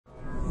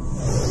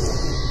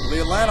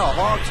Atlanta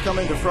Hawks come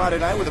into Friday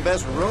night with the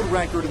best road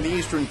record in the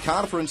Eastern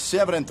Conference,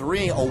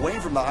 7-3, away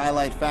from the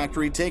Highlight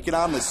Factory, taking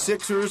on the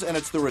Sixers, and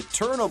it's the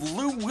return of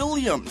Lou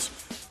Williams,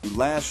 who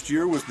last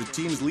year was the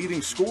team's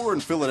leading scorer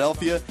in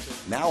Philadelphia,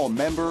 now a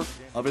member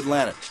of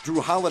Atlanta.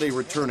 Jrue Holiday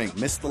returning,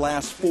 missed the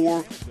last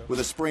 4 with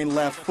a sprained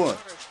left foot.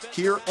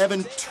 Here,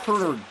 Evan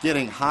Turner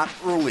getting hot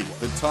early,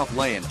 the tough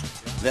lane.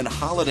 Then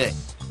Holiday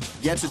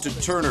gets it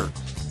to Turner.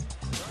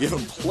 Give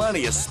him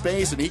plenty of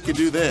space, and he could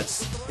do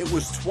this. It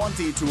was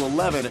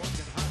 20-11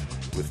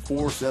 with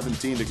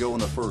 4:17 to go in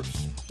the first.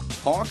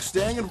 Hawks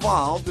staying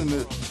involved in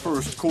the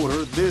first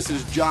quarter. This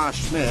is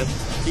Josh Smith.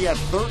 He had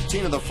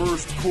 13 in the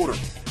first quarter.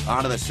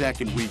 On to the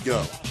second we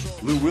go.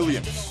 Lou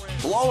Williams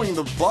blowing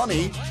the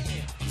bunny.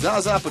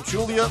 Zaza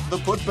Pachulia, the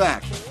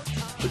putback.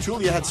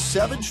 Pachulia had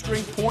 7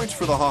 straight points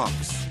for the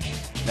Hawks.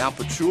 Now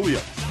Pachulia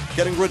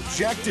getting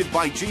rejected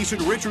by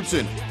Jason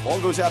Richardson. Ball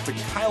goes out to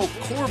Kyle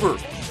Korver.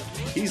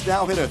 He's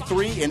now hit a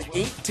 3 in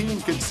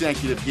 18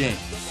 consecutive games.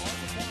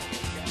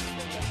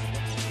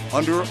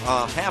 Under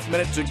a half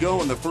minute to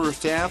go in the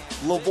first half,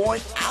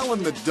 Lavoy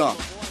Allen the dunk.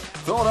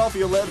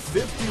 Philadelphia led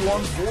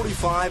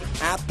 51-45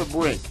 at the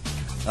break.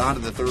 On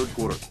to the third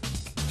quarter.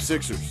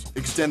 Sixers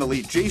extend the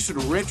lead. Jason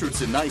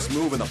Richardson, nice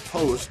move in the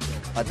post.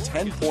 A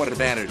 10-point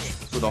advantage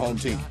for the home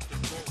team.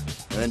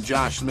 And then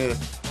Josh Smith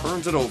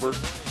turns it over.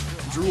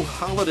 Jrue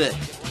Holiday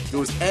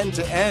goes end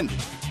to end.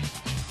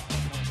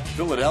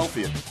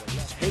 Philadelphia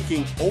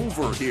taking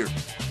over here.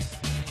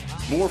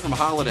 More from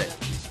Holiday.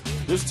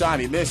 This time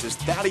he misses.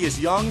 Thaddeus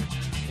Young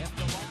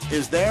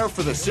is there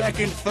for the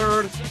second,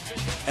 third,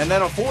 and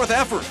then a fourth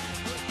effort.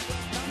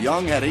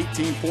 Young had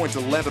 18 points,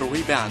 11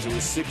 rebounds. It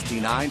was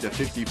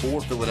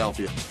 69-54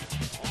 Philadelphia.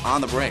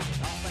 On the break,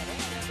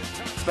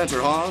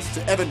 Spencer Hawes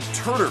to Evan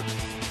Turner.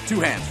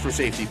 2 hands for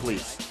safety,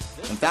 please.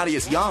 And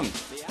Thaddeus Young,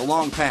 the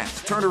long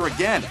pass. Turner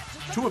again.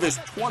 2 of his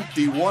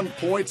 21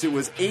 points. It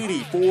was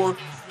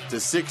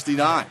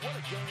 84-69.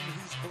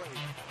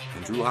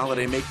 And Jrue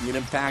Holiday making an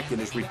impact in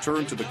his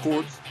return to the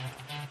court.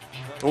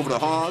 Over to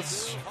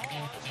Hawes.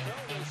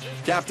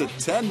 Capped a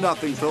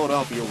 10-0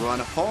 Philadelphia run.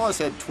 Hawes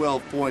had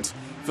 12 points.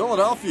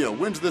 Philadelphia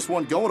wins this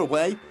one going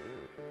away.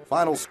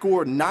 Final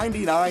score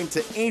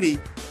 99-80.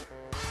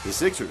 The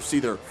Sixers see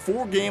their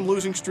 4-game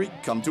losing streak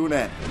come to an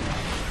end.